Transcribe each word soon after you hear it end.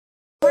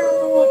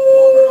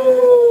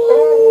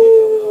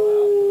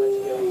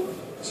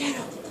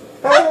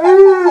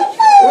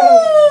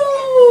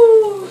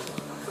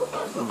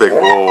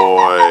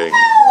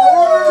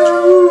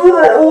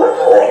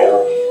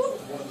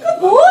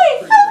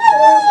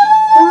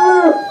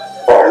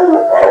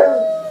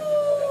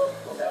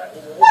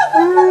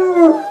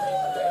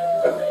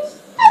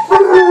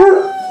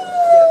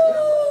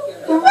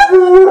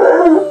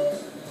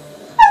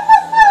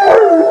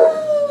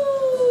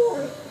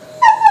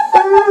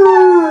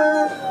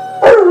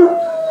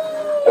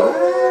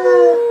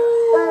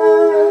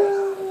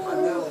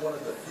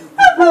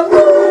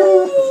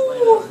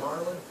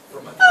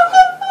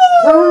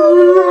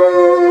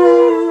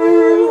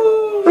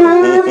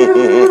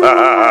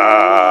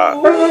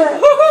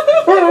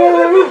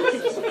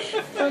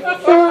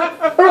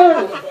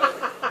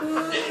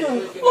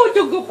Oh,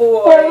 you're a good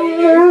boy.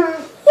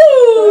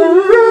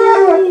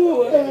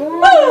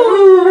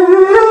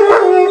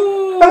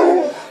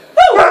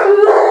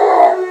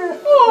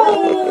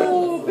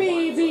 Oh,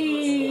 baby.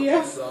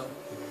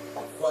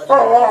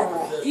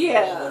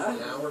 Yeah.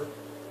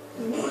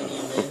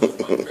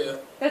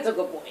 That's a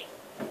good boy.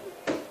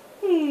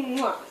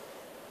 Mwah.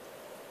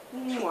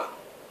 Mwah.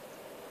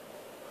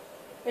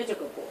 That's a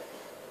good boy.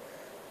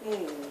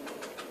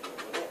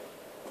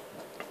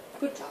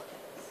 Good job.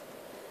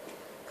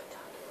 Good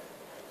job.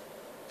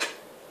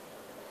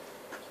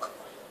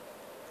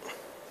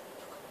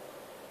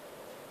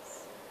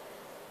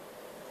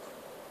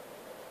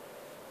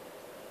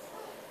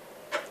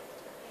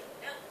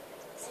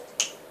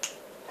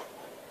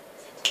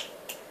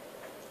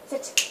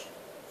 Sit.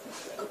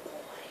 Good boy.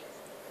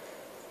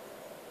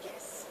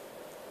 Yes.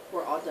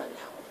 We're all done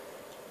now.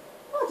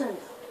 All done now.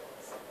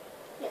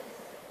 Yes.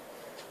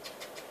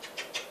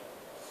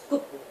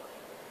 Good boy.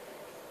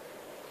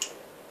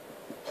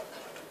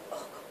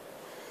 Oh,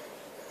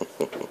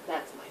 good boy.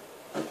 That's my.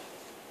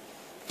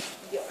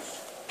 Yes.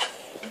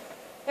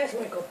 That's my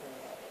good boy.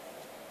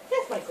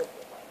 That's my good boy.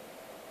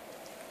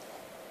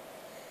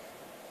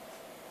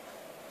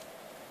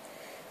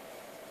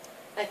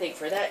 I think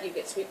for that you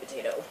get sweet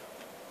potato.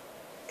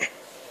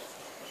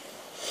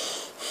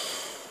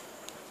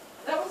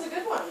 That was a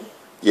good one.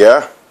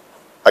 Yeah,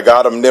 I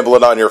got him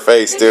nibbling on your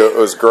face too. It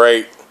was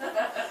great.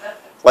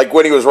 Like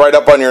when he was right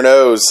up on your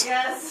nose.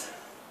 Yes.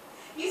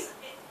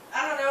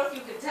 I don't know if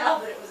you could tell,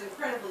 but it was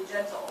incredibly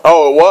gentle.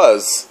 Oh, it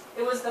was.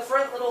 It was the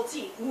front little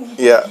teeth.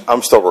 Yeah,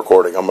 I'm still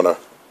recording. I'm gonna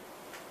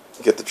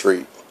get the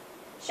treat.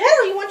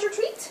 Shadow, you want your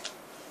treat?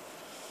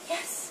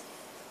 Yes.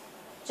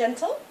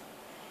 Gentle.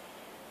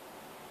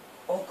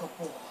 Oh, good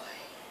boy.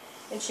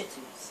 And Shih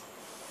Tzus.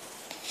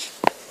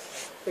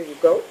 There you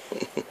go.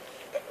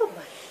 Oh,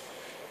 my.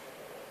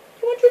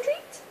 You want your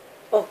treat?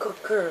 Oh,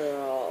 good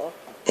girl.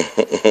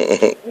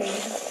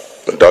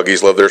 The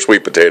doggies love their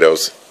sweet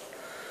potatoes.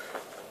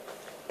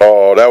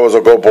 Oh, that was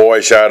a good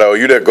boy, Shadow.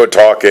 You did good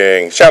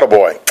talking. Shadow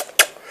boy,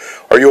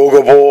 are you a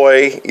good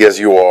boy? Yes,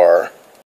 you are.